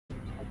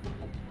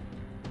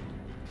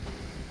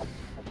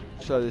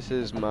So this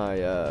is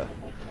my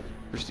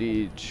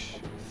Prestige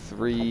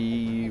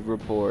 3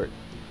 report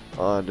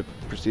on the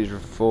Prestige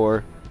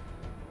 4.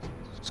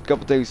 Just a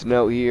couple things to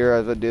note here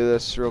as I do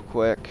this real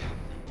quick.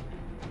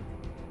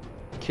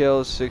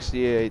 Kills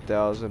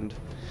 68,000,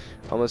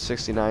 almost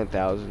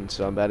 69,000,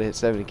 so I'm about to hit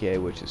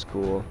 70k, which is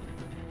cool.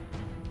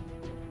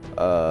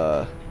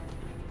 I've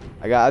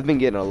been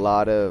getting a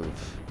lot of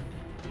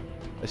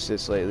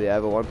assists lately. I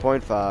have a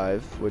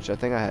 1.5, which I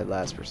think I had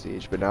last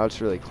Prestige, but now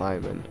it's really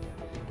climbing.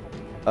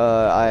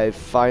 I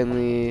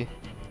finally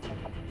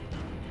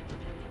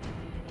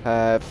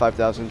have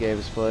 5,000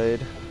 games played.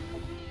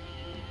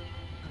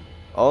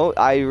 Oh,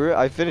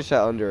 I finished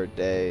that under a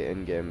day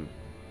in game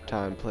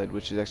time played,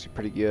 which is actually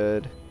pretty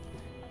good.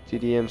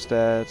 TDM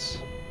stats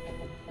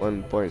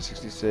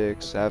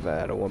 1.66. I've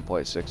had a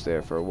 1.6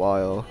 there for a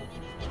while.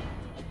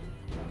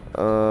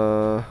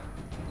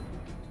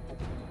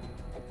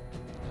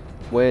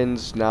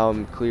 Wins, now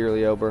I'm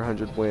clearly over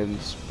 100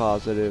 wins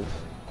positive.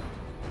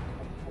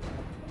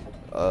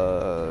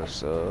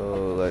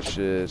 So that's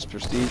just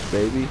Prestige,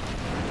 baby.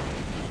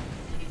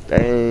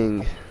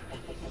 Dang.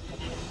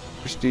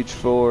 Prestige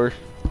 4.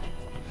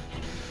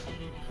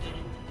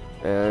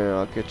 And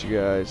I'll catch you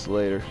guys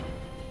later.